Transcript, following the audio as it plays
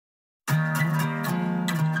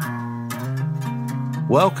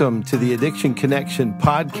Welcome to the Addiction Connection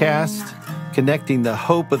podcast, connecting the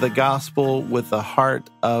hope of the gospel with the heart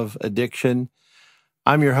of addiction.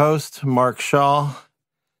 I'm your host, Mark Shaw.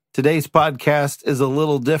 Today's podcast is a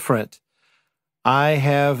little different. I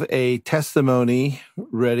have a testimony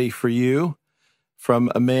ready for you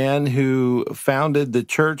from a man who founded the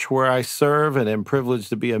church where I serve and am privileged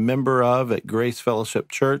to be a member of at Grace Fellowship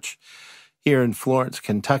Church here in Florence,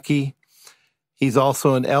 Kentucky. He's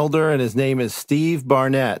also an elder, and his name is Steve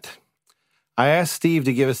Barnett. I asked Steve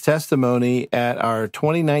to give his testimony at our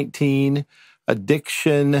 2019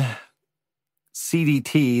 Addiction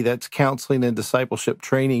CDT, that's Counseling and Discipleship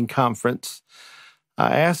Training conference.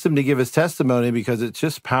 I asked him to give his testimony because it's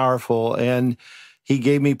just powerful, and he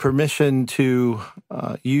gave me permission to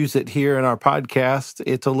use it here in our podcast.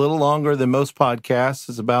 It's a little longer than most podcasts.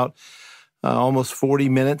 It's about almost 40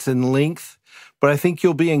 minutes in length. But I think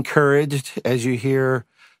you'll be encouraged as you hear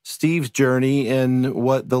Steve's journey and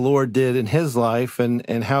what the Lord did in his life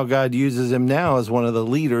and how God uses him now as one of the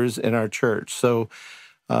leaders in our church. So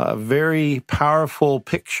a very powerful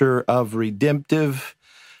picture of the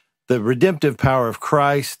redemptive power of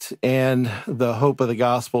Christ and the hope of the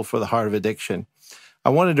gospel for the heart of addiction. I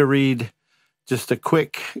wanted to read just a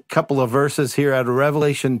quick couple of verses here out of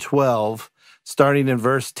Revelation 12, starting in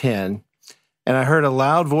verse 10. And I heard a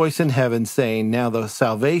loud voice in heaven saying, "Now the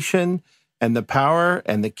salvation and the power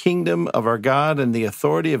and the kingdom of our God and the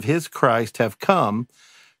authority of his Christ have come,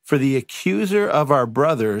 for the accuser of our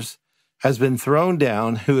brothers has been thrown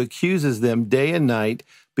down, who accuses them day and night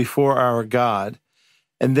before our God.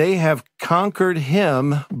 And they have conquered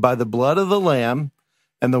him by the blood of the Lamb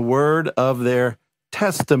and the word of their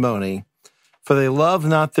testimony, for they love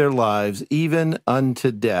not their lives even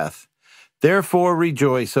unto death. Therefore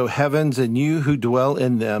rejoice, O heavens, and you who dwell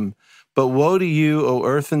in them. But woe to you, O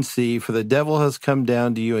earth and sea, for the devil has come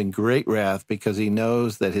down to you in great wrath, because he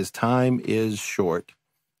knows that his time is short."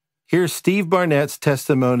 Here's Steve Barnett's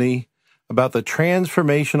testimony about the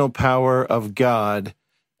transformational power of God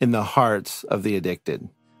in the hearts of the addicted.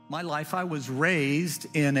 My life, I was raised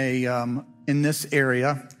in this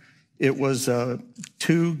area. It was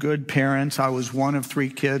two good parents. I was one of three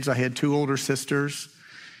kids. I had two older sisters.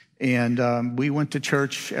 And we went to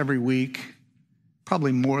church every week,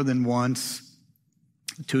 probably more than once,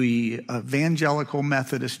 to the Evangelical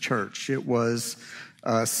Methodist Church. It was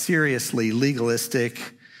seriously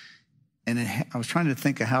legalistic. And I was trying to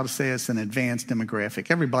think of how to say it's an advanced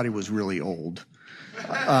demographic. Everybody was really old.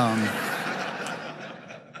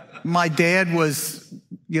 My dad was,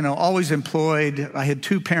 always employed. I had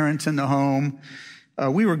two parents in the home.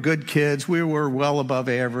 We were good kids. We were well above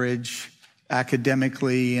average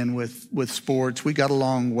academically and with sports. We got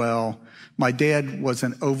along well. My dad was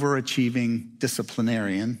an overachieving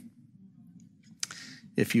disciplinarian,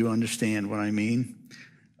 if you understand what I mean.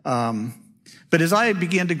 But as I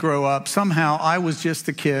began to grow up, somehow I was just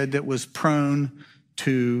the kid that was prone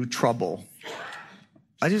to trouble.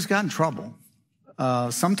 I just got in trouble.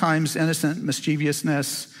 Sometimes innocent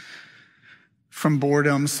mischievousness from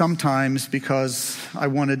boredom, sometimes because I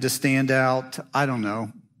wanted to stand out. I don't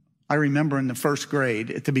know. I remember in the first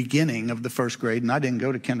grade, at the beginning of the first grade, and I didn't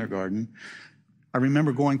go to kindergarten, I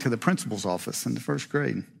remember going to the principal's office in the first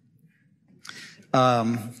grade.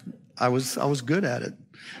 I was good at it.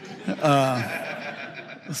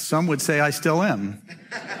 Some would say I still am.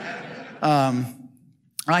 I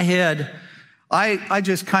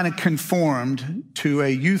just kind of conformed to a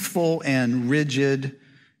youthful and rigid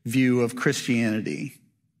view of Christianity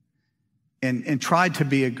and tried to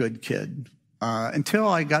be a good kid. Until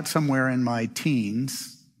I got somewhere in my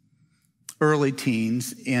early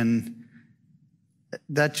teens, and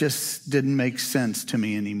that just didn't make sense to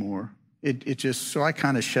me anymore. So I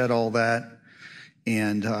kind of shed all that.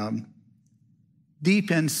 And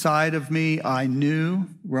deep inside of me, I knew,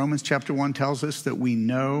 Romans chapter 1 tells us that we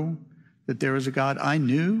know that there is a God. I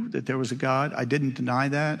knew that there was a God. I didn't deny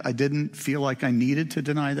that. I didn't feel like I needed to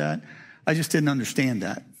deny that. I just didn't understand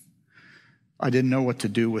that. I didn't know what to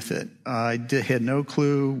do with it. I had no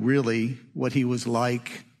clue, really, what he was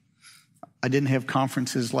like. I didn't have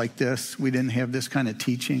conferences like this. We didn't have this kind of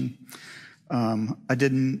teaching. I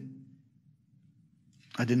didn't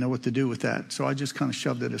know what to do with that, so I just kind of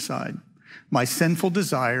shoved it aside. My sinful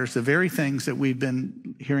desires, the very things that we've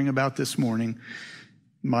been hearing about this morning,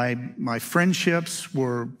 my friendships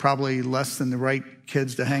were probably less than the right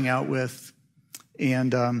kids to hang out with,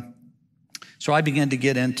 and so I began to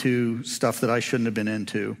get into stuff that I shouldn't have been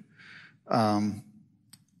into,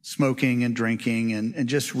 smoking and drinking and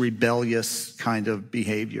just rebellious kind of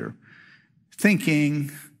behavior,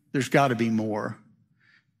 thinking there's got to be more.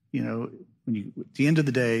 When at the end of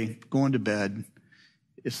the day, going to bed,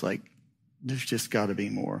 it's like, there's just got to be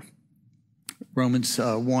more. Romans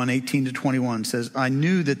 1:18-21 says, I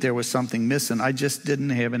knew that there was something missing. I just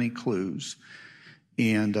didn't have any clues.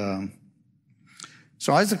 And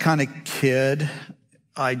so I was the kind of kid,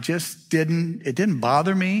 it didn't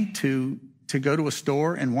bother me to go to a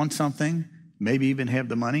store and want something, maybe even have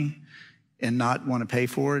the money and not want to pay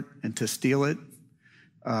for it and to steal it.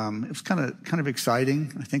 It was kind of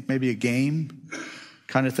exciting. I think maybe a game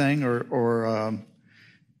kind of thing, or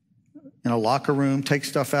in a locker room, take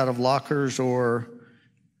stuff out of lockers, or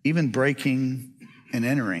even breaking and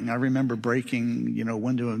entering. I remember breaking,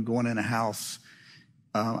 window and going in a house.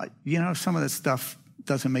 Some of that stuff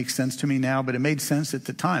doesn't make sense to me now, but it made sense at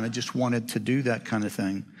the time. I just wanted to do that kind of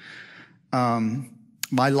thing.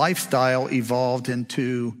 My lifestyle evolved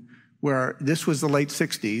into where this was the late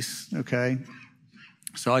 60s, okay?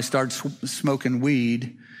 So I started smoking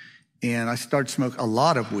weed, and I started smoking a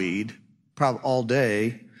lot of weed, probably all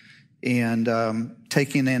day, and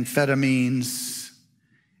taking amphetamines,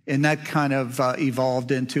 and that kind of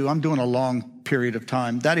evolved into, I'm doing a long period of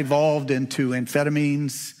time, that evolved into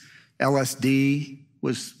amphetamines. LSD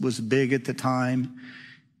was big at the time,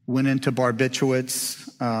 went into barbiturates,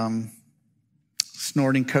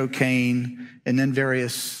 snorting cocaine, and then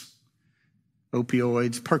various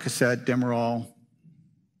opioids, Percocet, Demerol,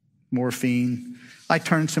 morphine. I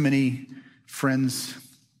turned so many friends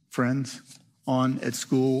on at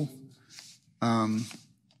school. I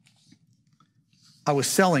was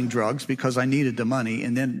selling drugs because I needed the money,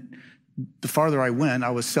 and then the farther I went,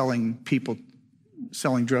 I was selling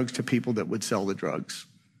drugs to people that would sell the drugs.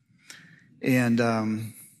 And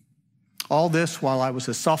all this while I was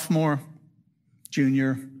a sophomore,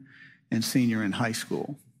 junior, and senior in high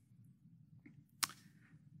school.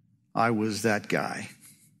 I was that guy.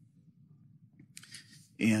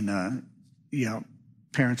 And,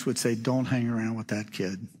 parents would say, don't hang around with that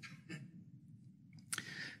kid.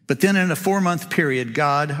 But then in a 4-month period,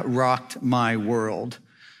 God rocked my world.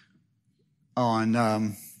 On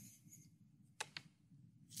May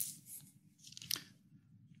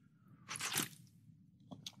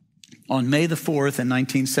the 4th in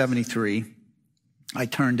 1973, I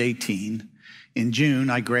turned 18. In June,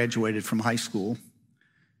 I graduated from high school,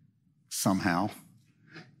 somehow.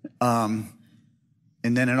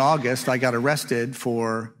 And then in August, I got arrested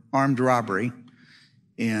for armed robbery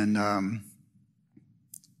and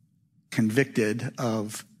convicted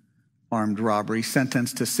of armed robbery,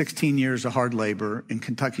 sentenced to 16 years of hard labor in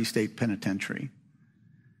Kentucky State Penitentiary.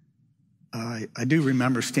 I do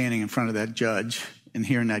remember standing in front of that judge and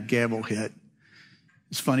hearing that gavel hit.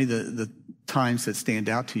 It's funny the times that stand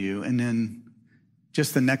out to you. And then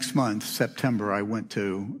just the next month, September, I went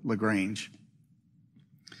to LaGrange.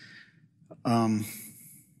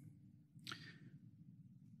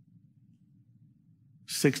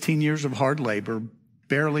 16 years of hard labor,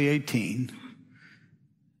 barely 18.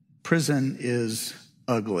 Prison is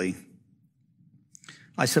ugly.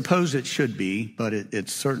 I suppose it should be, but it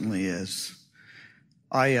certainly is.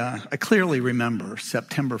 I clearly remember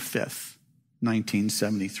September 5th,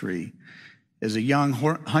 1973. As a young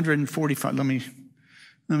 145,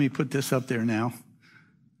 let me put this up there now.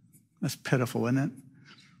 That's pitiful, isn't it?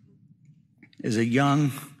 As a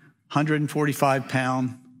young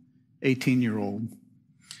 145-pound, 18-year-old,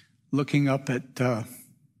 looking up at that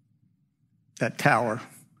tower,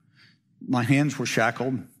 my hands were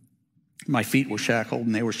shackled, my feet were shackled,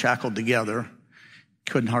 and they were shackled together.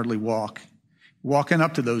 Couldn't hardly walk. Walking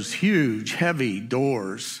up to those huge, heavy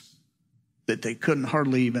doors that they couldn't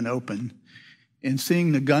hardly even open, and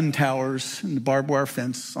seeing the gun towers and the barbed wire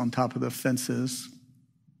fence on top of the fences.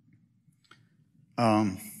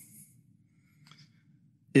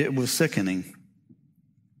 It was sickening.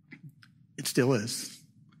 It still is.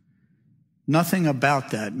 Nothing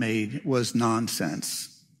about that was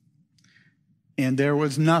nonsense. And there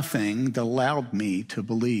was nothing that allowed me to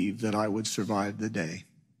believe that I would survive the day.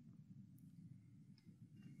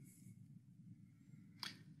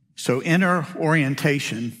 So inner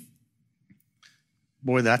orientation,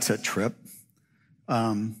 boy, that's a trip.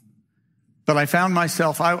 But I found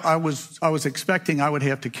myself, I was expecting I would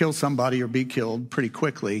have to kill somebody or be killed pretty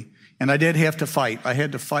quickly. And I did have to fight. I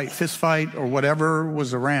had to fight, fist fight or whatever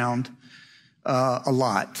was around a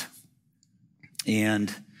lot.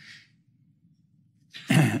 And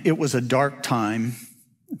it was a dark time.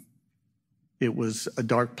 It was a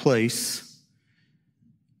dark place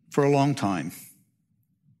for a long time.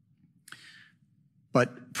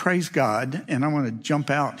 But praise God, and I want to jump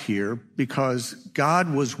out here because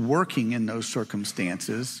God was working in those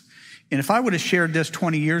circumstances. And if I would have shared this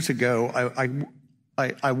 20 years ago,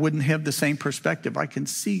 I wouldn't have the same perspective. I can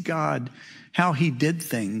see God, how he did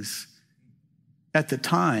things at the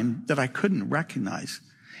time that I couldn't recognize.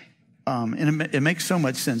 And it makes so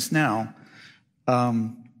much sense now.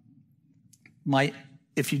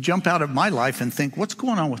 If you jump out of my life and think, what's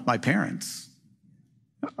going on with my parents?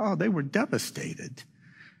 Oh, they were devastated.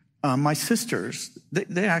 My sisters,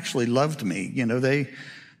 they actually loved me. You know,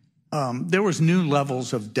 there was new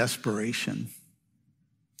levels of desperation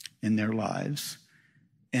in their lives,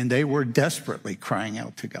 and they were desperately crying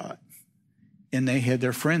out to God. And they had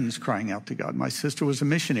their friends crying out to God. My sister was a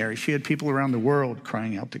missionary. She had people around the world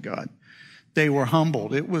crying out to God. They were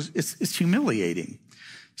humbled. It's humiliating.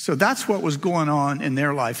 So that's what was going on in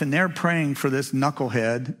their life. And they're praying for this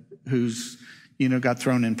knucklehead who's, got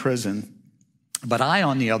thrown in prison. But I,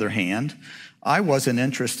 on the other hand, I wasn't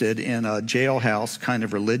interested in a jailhouse kind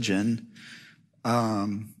of religion.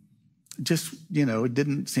 It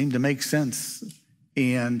didn't seem to make sense.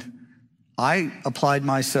 And I applied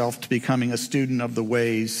myself to becoming a student of the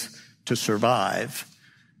ways to survive,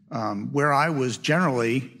 where I was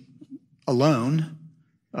generally alone,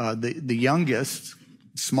 the youngest,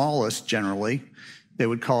 smallest generally. They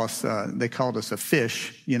called us a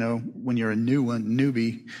fish, when you're a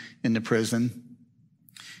newbie in the prison.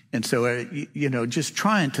 And so, just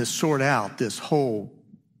trying to sort out this whole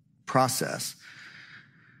process.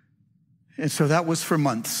 And so that was for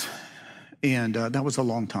months, and that was a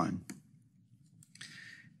long time.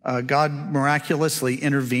 God miraculously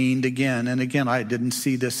intervened again. And again, I didn't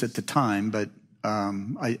see this at the time, but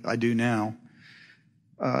I do now.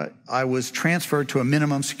 I was transferred to a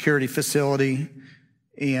minimum security facility.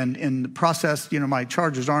 And in the process, my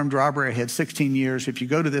charge was armed robbery. I had 16 years. If you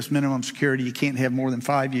go to this minimum security, you can't have more than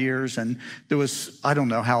 5 years. And I don't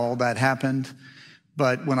know how all that happened.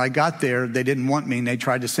 But when I got there, they didn't want me, and they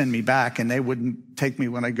tried to send me back, and they wouldn't take me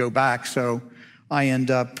when I go back. So I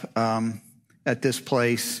end up at this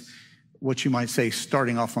place, what you might say,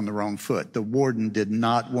 starting off on the wrong foot. The warden did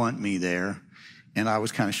not want me there, and I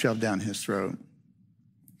was kind of shoved down his throat.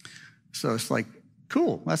 So it's like,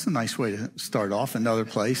 cool, that's a nice way to start off, another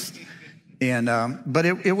place. And but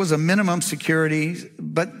it was a minimum security,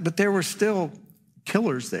 but there were still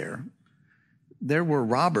killers there. There were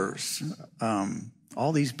robbers,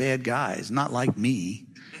 all these bad guys, not like me.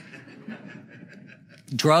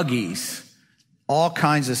 Druggies, all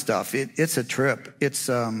kinds of stuff. It's a trip.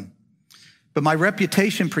 But my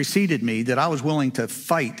reputation preceded me that I was willing to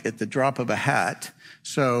fight at the drop of a hat.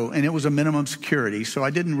 And it was a minimum security, so I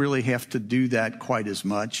didn't really have to do that quite as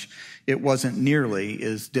much. It wasn't nearly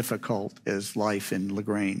as difficult as life in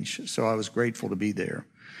LaGrange, so I was grateful to be there.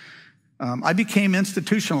 I became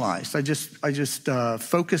institutionalized. I just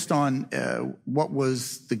focused on what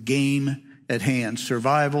was the game at hand: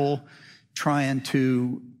 survival, trying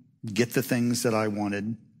to get the things that I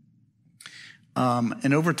wanted.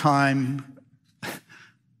 And over time,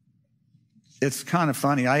 it's kind of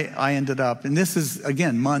funny. I ended up, and this is,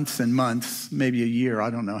 again, months and months, maybe a year.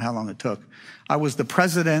 I don't know how long it took. I was the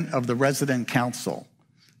president of the resident council,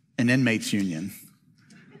 an inmates union.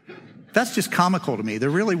 That's just comical to me. There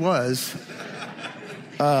really was.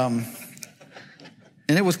 And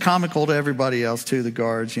it was comical to everybody else, too, the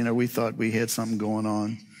guards. We thought we had something going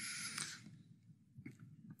on.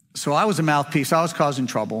 So I was a mouthpiece. I was causing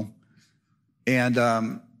trouble.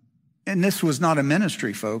 And this was not a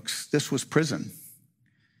ministry, folks. This was prison.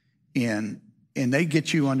 And they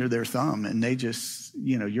get you under their thumb, and they just,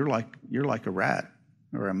 you're like a rat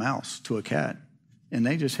or a mouse to a cat, and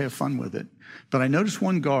they just have fun with it. But I noticed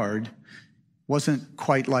one guard wasn't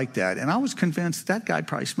quite like that, and I was convinced that guy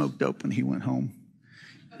probably smoked dope when he went home.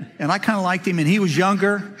 And I kind of liked him, and he was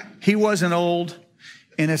younger. He wasn't old.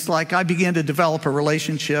 And it's like I began to develop a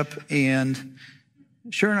relationship, and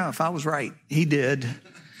sure enough, I was right. He did.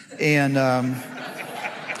 And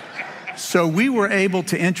so we were able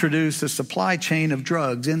to introduce a supply chain of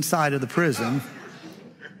drugs inside of the prison.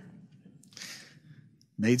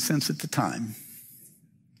 Made sense at the time.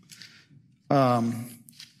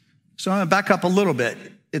 So I'm going to back up a little bit.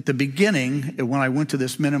 At the beginning, when I went to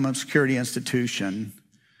this minimum security institution,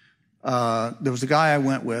 there was a guy I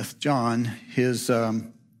went with, John. He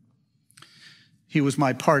was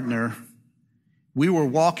my partner. We were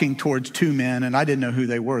walking towards two men, and I didn't know who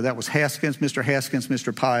they were. That was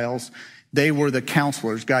Mr. Piles. They were the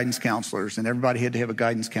counselors, guidance counselors, and everybody had to have a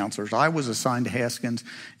guidance counselor. So I was assigned to Haskins,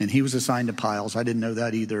 and he was assigned to Piles. I didn't know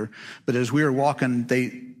that either. But as we were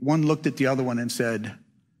walking, one looked at the other one and said,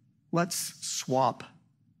 "Let's swap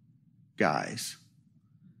guys."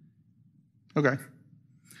 Okay.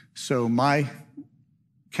 So my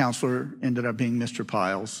counselor ended up being Mr.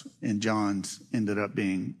 Piles, and John's ended up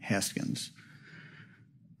being Haskins.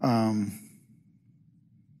 So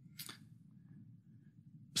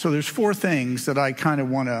there's 4 things that I kind of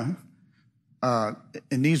want to,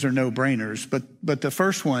 and these are no-brainers, but the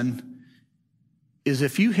first one is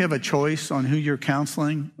if you have a choice on who you're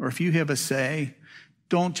counseling, or if you have a say,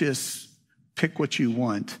 don't just pick what you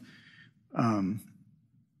want.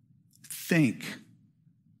 Think,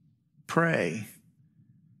 pray,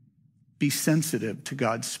 be sensitive to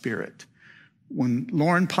God's Spirit. When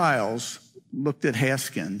Lauren Piles looked at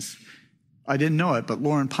Haskins, I didn't know it, but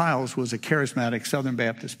Lauren Piles was a charismatic Southern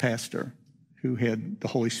Baptist pastor who had the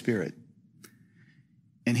Holy Spirit.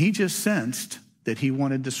 And he just sensed that he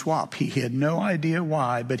wanted to swap. He had no idea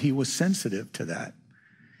why, but he was sensitive to that.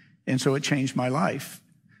 And so it changed my life.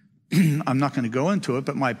 I'm not going to go into it,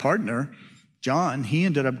 but my partner, John, he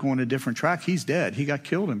ended up going a different track. He's dead. He got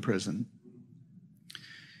killed in prison.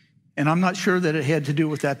 And I'm not sure that it had to do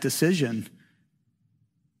with that decision.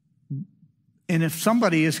 And if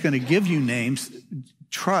somebody is going to give you names,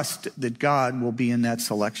 trust that God will be in that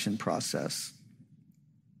selection process.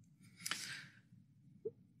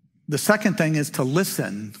 The second thing is to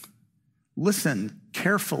listen. Listen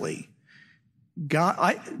carefully.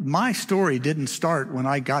 My story didn't start when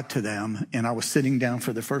I got to them and I was sitting down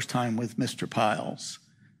for the first time with Mr. Piles,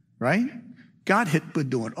 right? God had been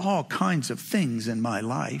doing all kinds of things in my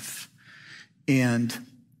life. And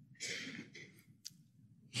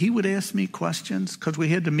he would ask me questions because we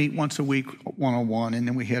had to meet once a week one-on-one, and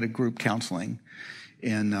then we had a group counseling,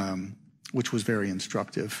 and which was very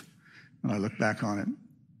instructive when I look back on it.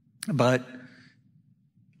 But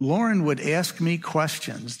Lauren would ask me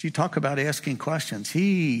questions. You talk about asking questions.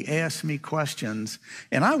 He asked me questions,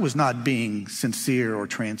 and I was not being sincere or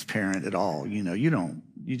transparent at all.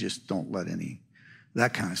 You just don't let any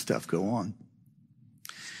that kind of stuff go on.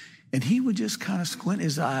 And he would just kind of squint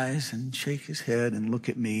his eyes and shake his head and look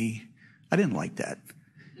at me. I didn't like that.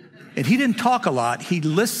 And he didn't talk a lot. He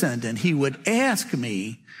listened, and he would ask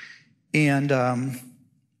me, and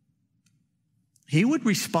he would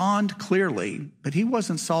respond clearly, but he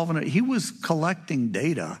wasn't solving it. He was collecting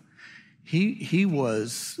data. He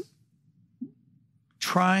was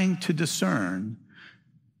trying to discern,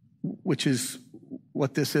 which is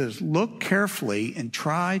what this is. Look carefully and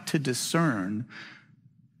try to discern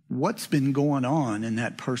what's been going on in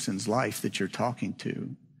that person's life that you're talking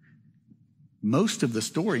to. Most of the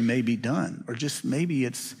story may be done, or just maybe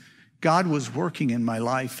it's God was working in my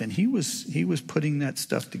life and he was putting that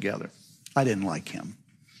stuff together. I didn't like him.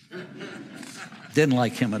 Didn't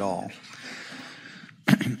like him at all.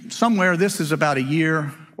 Somewhere, this is about a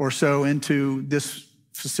year or so into this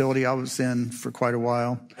facility I was in for quite a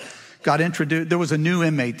while, got introduced. There was a new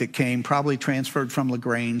inmate that came, probably transferred from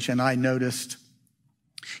LaGrange, and I noticed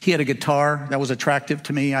he had a guitar that was attractive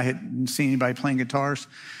to me. I hadn't seen anybody playing guitars.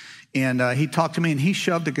 And he talked to me, and he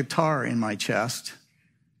shoved a guitar in my chest.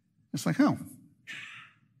 It's like, oh.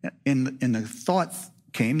 And the thought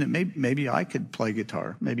came that maybe I could play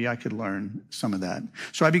guitar. Maybe I could learn some of that.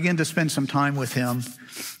 So I began to spend some time with him.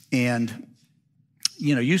 And,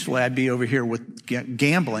 usually I'd be over here with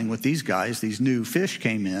gambling with these guys. These new fish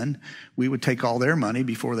came in. We would take all their money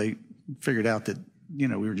before they figured out that, we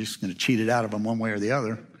were just going to cheat it out of them one way or the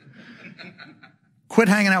other. Quit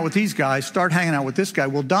hanging out with these guys, start hanging out with this guy.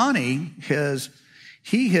 Well, Donnie,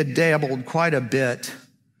 he had dabbled quite a bit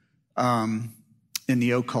in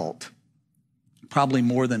the occult, probably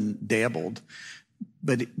more than dabbled.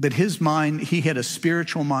 But his mind, he had a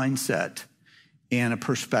spiritual mindset and a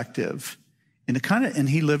perspective. And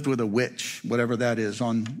he lived with a witch, whatever that is,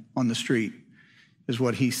 on the street, is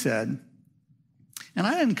what he said. And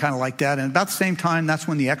I didn't kind of like that. And about the same time, that's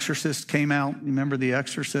when The Exorcist came out. You remember The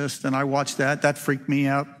Exorcist? And I watched that. That freaked me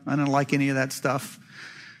out. I didn't like any of that stuff.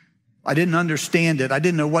 I didn't understand it. I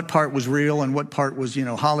didn't know what part was real and what part was,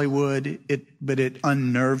 Hollywood. But it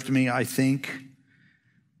unnerved me, I think.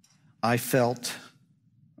 I felt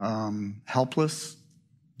helpless,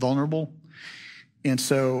 vulnerable. And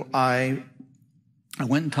so I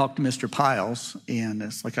went and talked to Mr. Piles. And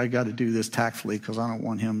it's like, I got to do this tactfully because I don't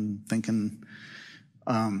want him thinking...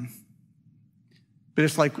 but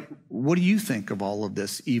it's like, what do you think of all of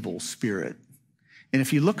this evil spirit? And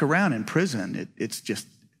if you look around in prison, it's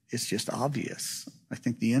just obvious. I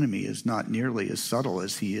think the enemy is not nearly as subtle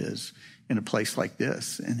as he is in a place like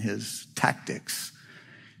this in his tactics.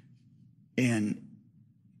 And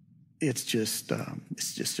it's just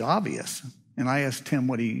obvious. And I asked him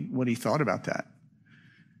what he thought about that.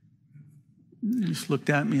 He just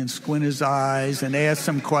looked at me and squinted his eyes and asked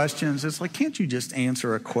some questions. It's like, can't you just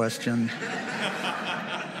answer a question?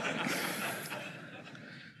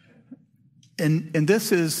 And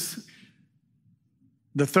this is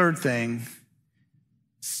the third thing.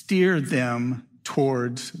 steer them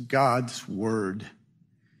towards God's word.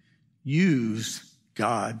 Use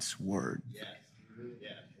God's word. Yes.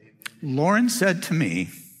 Lauren said to me,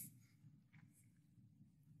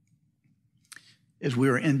 as we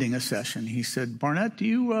were ending a session, he said, Barnett, do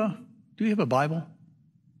you have a Bible? I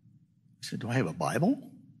said, do I have a Bible?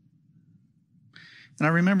 And I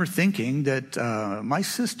remember thinking that my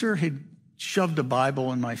sister had shoved a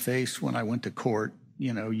Bible in my face when I went to court,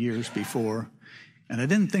 years before. And I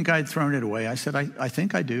didn't think I'd thrown it away. I said, I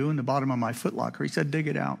think I do, in the bottom of my footlocker. He said, dig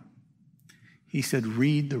it out. He said,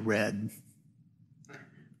 read the red.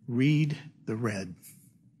 Read the red.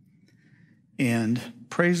 And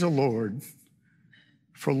praise the Lord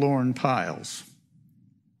for Lauren Piles.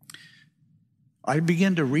 I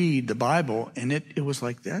began to read the Bible, and it was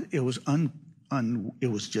like that. It was it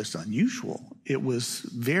was just unusual. It was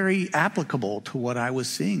very applicable to what I was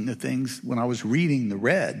seeing, the things when I was reading the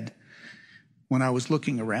red, when I was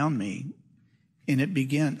looking around me. And it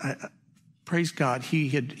began, praise God,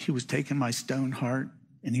 he was taking my stone heart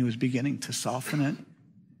and he was beginning to soften it.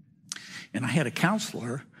 And I had a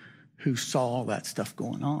counselor who saw all that stuff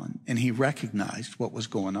going on, and he recognized what was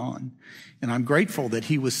going on. And I'm grateful that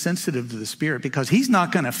he was sensitive to the Spirit, because he's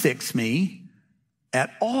not going to fix me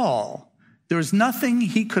at all. There was nothing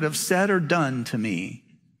he could have said or done to me.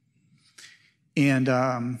 And,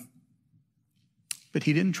 but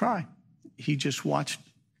he didn't try. He just watched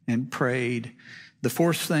and prayed. The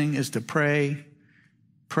fourth thing is to pray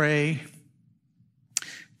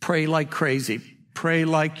like crazy. Pray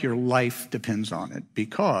like your life depends on it,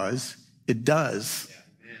 because it does.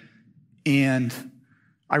 And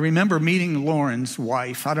I remember meeting Lauren's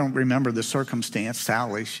wife. I don't remember the circumstance,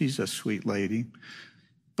 Sally. She's a sweet lady.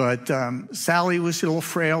 But Sally was a little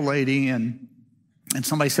frail lady, and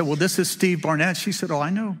somebody said, well, this is Steve Barnett. She said, oh, I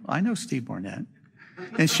know Steve Barnett.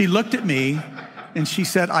 And she looked at me, and she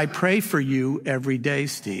said, I pray for you every day,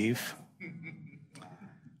 Steve.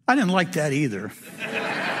 I didn't like that either.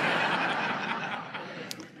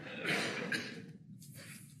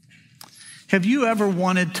 Have you ever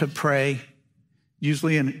wanted to pray?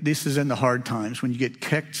 Usually, and this is in the hard times, when you get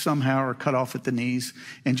kicked somehow or cut off at the knees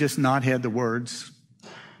and just not had the words.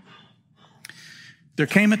 There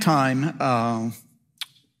came a time,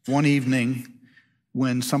 one evening,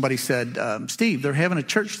 when somebody said, Steve, they're having a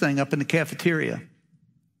church thing up in the cafeteria.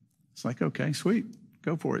 It's like, okay, sweet,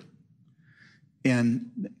 go for it.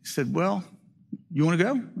 And he said, well, you want to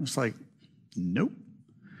go? It's like, nope.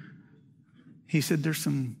 He said, there's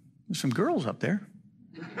some girls up there.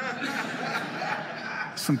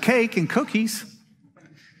 Some cake and cookies.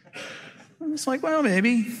 And it's like, well,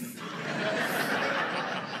 maybe.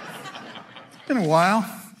 Been a while.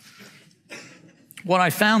 What I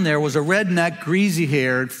found there was a redneck,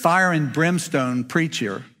 greasy-haired, fire and brimstone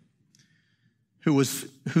preacher who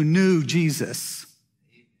knew Jesus.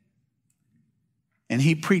 And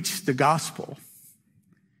he preached the gospel.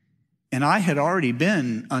 And I had already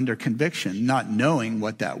been under conviction, not knowing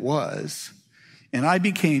what that was. And I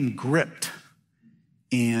became gripped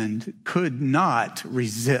and could not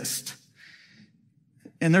resist.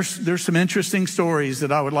 And there's some interesting stories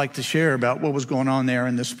that I would like to share about what was going on there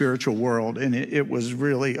in the spiritual world. And it was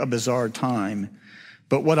really a bizarre time.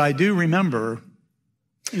 But what I do remember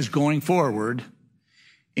is going forward,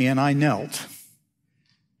 and I knelt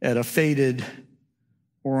at a faded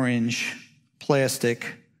orange plastic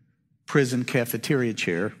prison cafeteria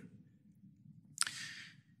chair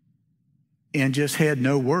and just had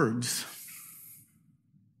no words.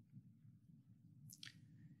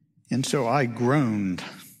 And so I groaned,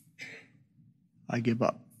 I give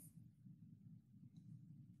up.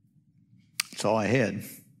 That's all I had.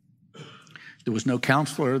 There was no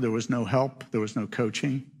counselor, there was no help, there was no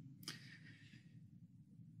coaching.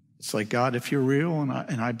 It's like, God, if you're real and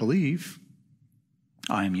I believe,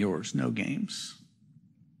 I am yours, no games.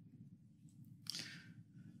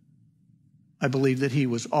 I believe that he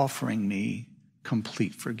was offering me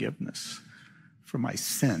complete forgiveness for my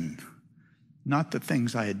sin. Not the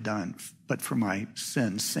things I had done, but for my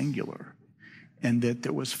sin, singular. And that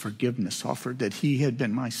there was forgiveness offered, that he had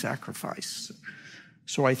been my sacrifice.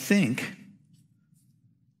 So I think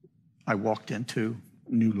I walked into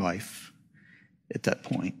new life at that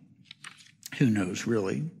point. Who knows,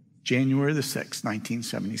 really? January the 6th,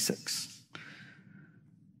 1976.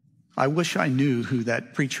 I wish I knew who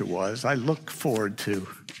that preacher was. I look forward to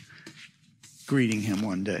greeting him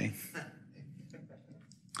one day.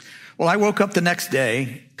 Well, I woke up the next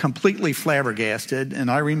day completely flabbergasted, and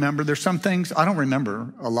I remember there's some things I don't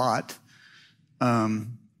remember a lot.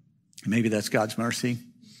 Maybe that's God's mercy.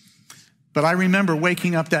 But I remember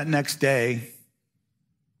waking up that next day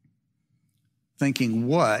thinking,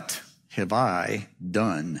 what have I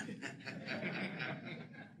done?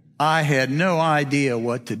 I had no idea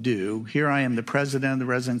what to do. Here I am, the president of the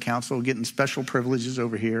resident council, getting special privileges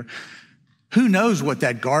over here. Who knows what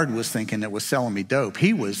that guard was thinking that was selling me dope?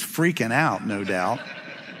 He was freaking out, no doubt.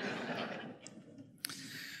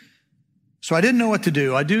 So I didn't know what to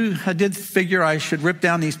do. I did figure I should rip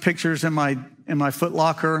down these pictures in my Foot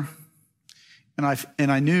Locker, and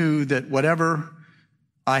I knew that whatever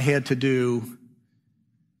I had to do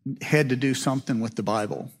something with the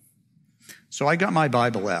Bible. So I got my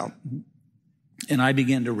Bible out, and I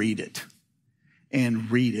began to read it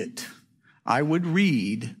and read it. I would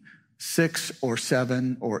read 6 or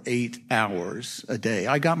 7 or 8 hours a day.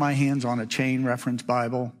 I got my hands on a chain reference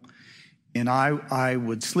Bible, and I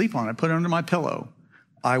would sleep on it, put it under my pillow.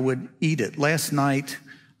 I would eat it. Last night,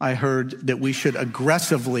 I heard that we should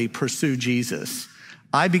aggressively pursue Jesus.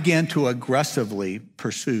 I began to aggressively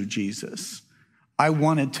pursue Jesus. I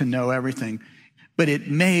wanted to know everything, but it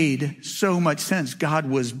made so much sense. God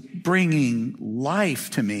was bringing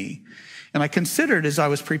life to me. And I considered as I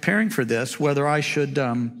was preparing for this whether I should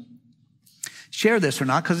share this or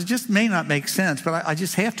not, because it just may not make sense, but I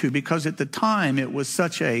just have to, because at the time it was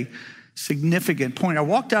such a significant point. I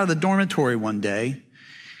walked out of the dormitory one day,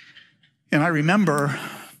 and I remember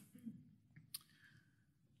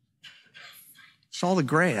saw the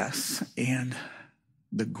grass, and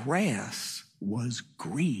the grass was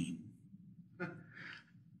green,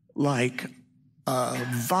 like a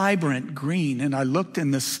vibrant green. And I looked,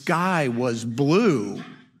 and the sky was blue,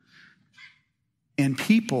 and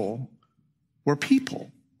people were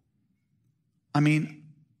people. I mean,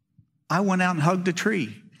 I went out and hugged a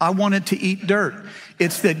tree. I wanted to eat dirt.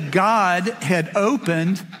 It's that God had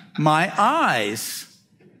opened my eyes.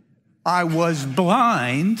 I was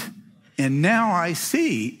blind, and now I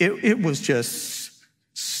see. It was just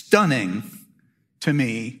stunning to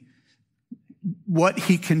me what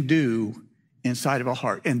he can do inside of a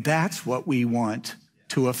heart. And that's what we want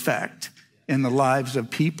to affect in the lives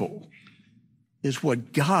of people, is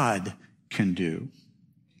what God can do.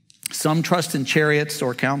 Some trust in chariots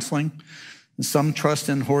or counseling, and some trust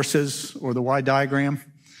in horses or the Y diagram.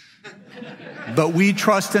 But we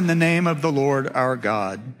trust in the name of the Lord our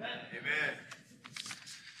God. Amen.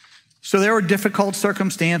 So there were difficult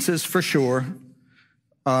circumstances for sure,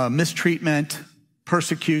 mistreatment,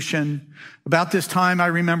 persecution. About this time, I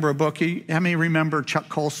remember a book. How many remember Chuck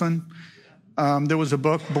Colson? There was a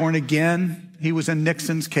book, Born Again. He was in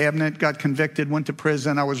Nixon's cabinet, got convicted, went to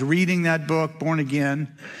prison. I was reading that book, Born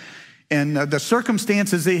Again. And the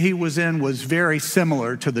circumstances that he was in was very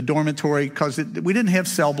similar to the dormitory, because we didn't have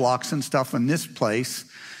cell blocks and stuff in this place.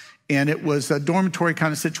 And it was a dormitory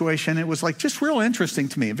kind of situation. It was like just real interesting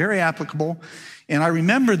to me, very applicable. And I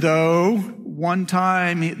remember, though, one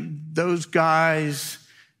time those guys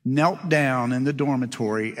knelt down in the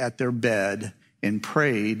dormitory at their bed and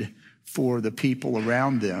prayed for the people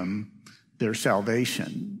around them, their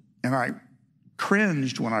salvation. And I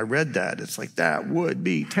cringed when I read that. It's like, that would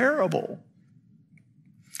be terrible.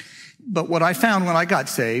 But what I found when I got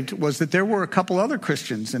saved was that there were a couple other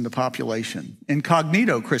Christians in the population,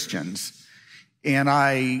 incognito Christians. And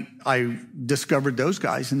I discovered those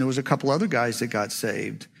guys, and there was a couple other guys that got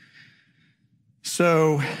saved.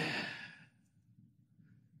 So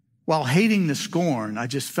while hating the scorn, I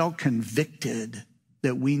just felt convicted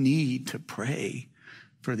that we need to pray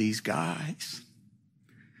for these guys.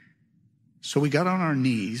 So we got on our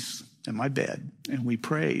knees in my bed and we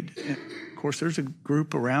prayed. And of course, there's a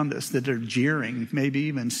group around us that are jeering, maybe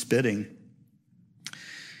even spitting.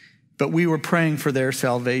 But we were praying for their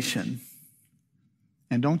salvation.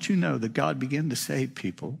 And don't you know that God began to save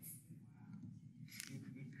people?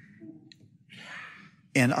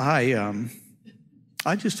 And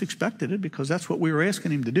I just expected it, because that's what we were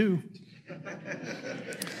asking him to do.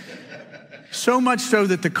 So much so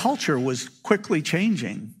that the culture was quickly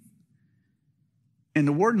changing. And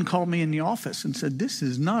the warden called me in the office and said, "This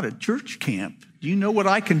is not a church camp. Do you know what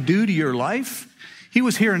I can do to your life?" He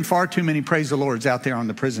was hearing far too many praise the Lords out there on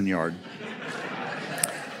the prison yard.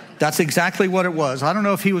 That's exactly what it was. I don't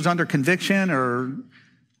know if he was under conviction or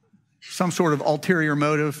some sort of ulterior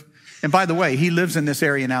motive. And by the way, he lives in this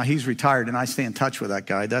area now. He's retired, and I stay in touch with that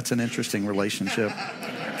guy. That's an interesting relationship.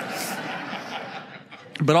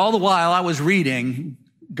 But all the while, I was reading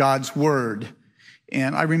God's word.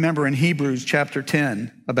 And I remember in Hebrews chapter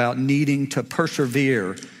 10 about needing to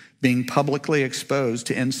persevere, being publicly exposed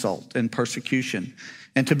to insult and persecution,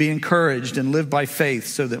 and to be encouraged and live by faith,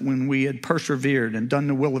 so that when we had persevered and done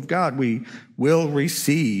the will of God, we will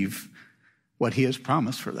receive what he has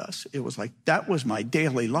promised for us. It was like, that was my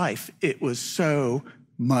daily life. It was so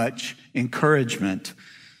much encouragement.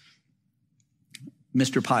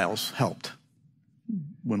 Mr. Piles helped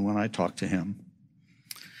when I talked to him.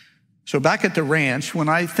 So back at the ranch, when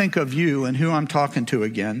I think of you and who I'm talking to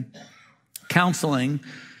again, counseling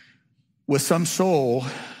with some soul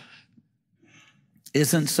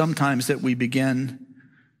isn't sometimes that we begin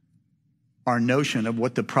our notion of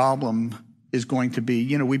what the problem is going to be.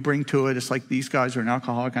 You know, we bring to it, it's like these guys are an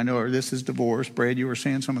alcoholic, I know, or this is divorce. Brad, you were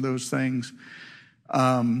saying some of those things.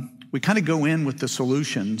 We kind of go in with the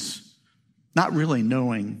solutions, not really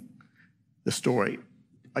knowing the story.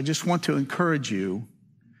 I just want to encourage you,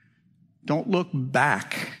 don't look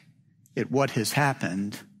back at what has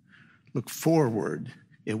happened. Look forward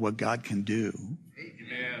at what God can do.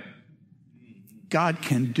 Amen. God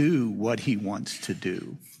can do what he wants to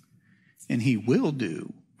do, and he will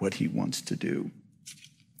do what he wants to do.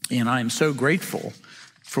 And I'm so grateful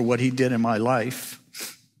for what he did in my life.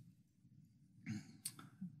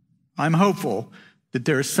 I'm hopeful that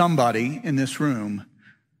there is somebody in this room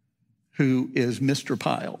who is Mr.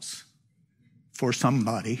 Piles for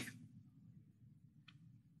somebody.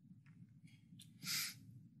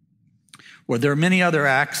 Or there are many other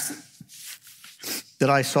acts that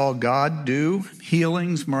I saw God do,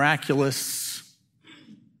 healings, miraculous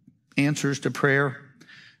answers to prayer.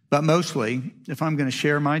 But mostly, if I'm going to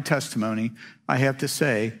share my testimony, I have to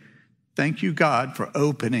say, thank you, God, for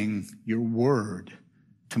opening your word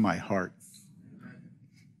to my heart.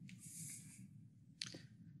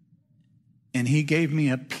 And he gave me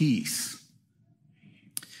a peace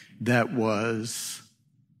that was,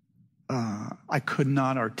 I could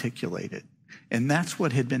not articulate it. And that's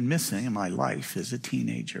what had been missing in my life as a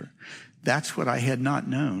teenager. That's what I had not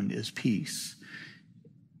known is peace.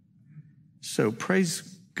 So praise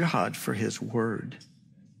God for his word.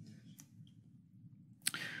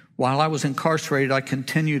 While I was incarcerated, I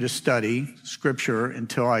continued to study scripture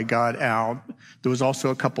until I got out. There was also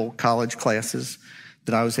a couple college classes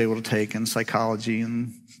that I was able to take in psychology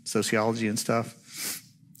and sociology and stuff.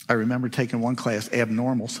 I remember taking one class,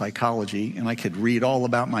 abnormal psychology, and I could read all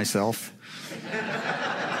about myself.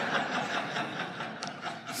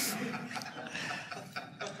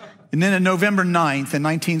 And then on November 9th, in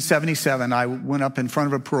 1977, I went up in front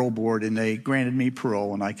of a parole board, and they granted me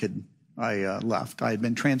parole, and I left. I had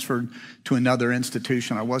been transferred to another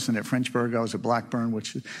institution. I wasn't at Frenchburg. I was at Blackburn,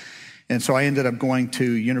 and so I ended up going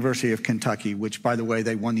to University of Kentucky, which, by the way,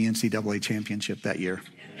 they won the NCAA championship that year.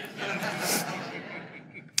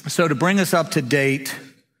 So to bring us up to date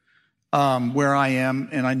where I am,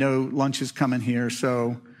 and I know lunch is coming here,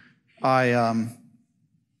 so the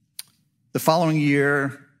following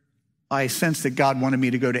year, I sensed that God wanted me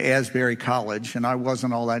to go to Asbury College, and I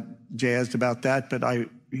wasn't all that jazzed about that, but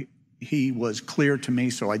he was clear to me,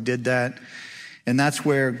 so I did that. And that's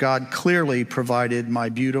where God clearly provided my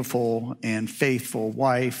beautiful and faithful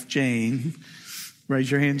wife, Jane.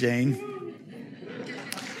 Raise your hand, Jane.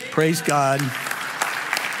 Praise God.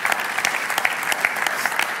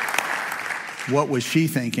 What was she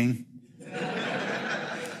thinking?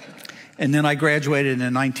 And then I graduated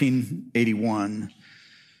in 1981.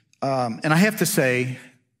 And I have to say,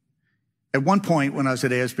 at one point when I was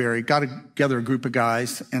at Asbury, got together a group of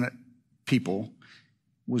guys and people,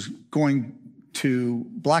 was going to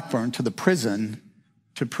Blackburn, to the prison,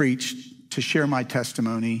 to preach, to share my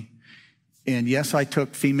testimony. And yes, I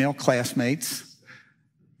took female classmates.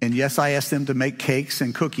 And yes, I asked them to make cakes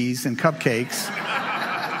and cookies and cupcakes.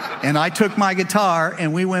 And I took my guitar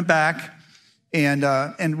and we went back.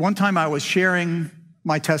 And one time I was sharing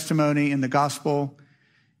my testimony in the gospel.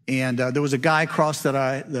 And there was a guy across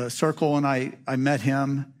the circle, and I met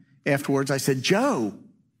him afterwards. I said, Joe,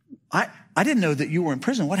 I didn't know that you were in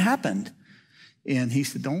prison. What happened? And he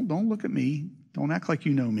said, don't look at me. Don't act like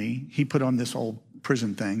you know me. He put on this old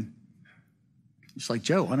prison thing. It's like,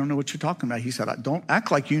 Joe, I don't know what you're talking about. He said, don't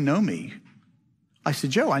act like you know me. I said,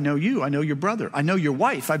 Joe, I know you. I know your brother. I know your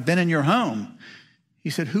wife. I've been in your home. He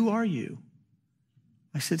said, who are you?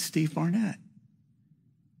 I said, Steve Barnett.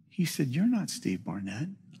 He said, you're not Steve Barnett.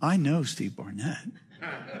 I know Steve Barnett.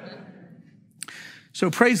 So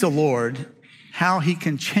praise the Lord, how he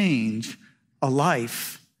can change a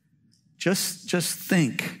life. Just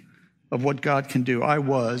think of what God can do. I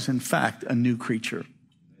was, in fact, a new creature.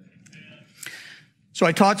 So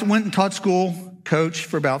I went and taught school, coached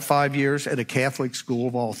for about 5 years at a Catholic school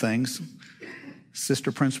of all things.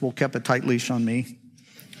 Sister principal kept a tight leash on me.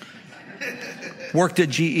 Worked at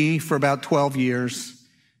GE for about 12 years.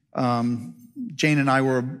 Jane and I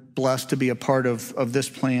were blessed to be a part of this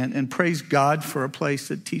plan, and praise God for a place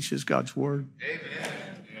that teaches God's word.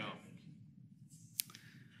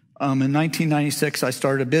 In 1996, I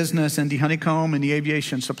started a business, ND Honeycomb, in the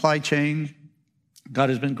aviation supply chain. God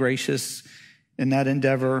has been gracious in that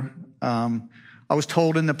endeavor. I was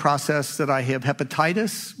told in the process that I have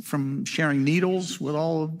hepatitis from sharing needles with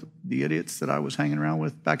all of the idiots that I was hanging around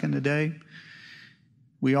with back in the day.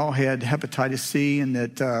 We all had hepatitis C, and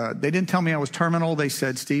that they didn't tell me I was terminal. They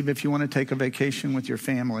said, Steve, if you want to take a vacation with your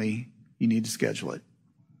family, you need to schedule it.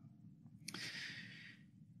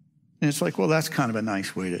 And it's like, well, that's kind of a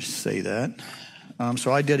nice way to say that.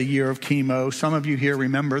 So I did a year of chemo. Some of you here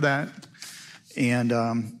remember that. And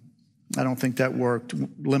I don't think that worked.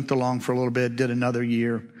 Limped along for a little bit, did another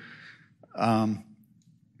year. God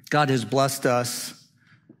has blessed us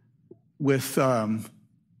with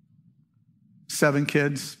 7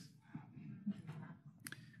 kids.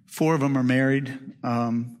 4 of them are married.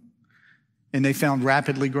 And they found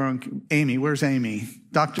rapidly growing... Amy, where's Amy?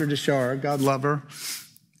 Dr. Deshar, God love her.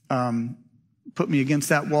 Put me against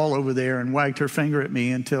that wall over there and wagged her finger at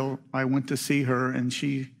me until I went to see her, and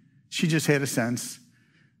she just had a sense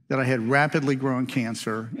that I had rapidly growing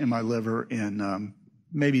cancer in my liver and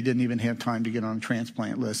maybe didn't even have time to get on a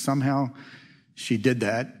transplant list. Somehow she did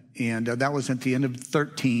that, and that was at the end of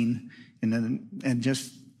 13, and then in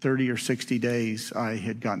just 30 or 60 days, I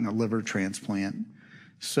had gotten a liver transplant.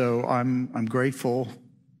 So I'm grateful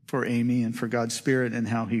for Amy and for God's Spirit and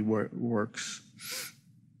how He works.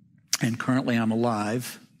 And currently I'm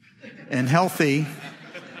alive and healthy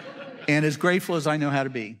and as grateful as I know how to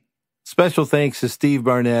be. Special thanks to Steve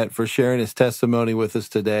Barnett for sharing his testimony with us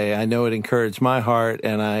today. I know it encouraged my heart,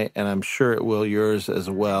 and I'm sure it will yours as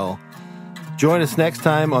well. Join us next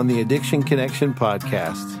time on the Addiction Connection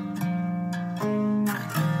podcast.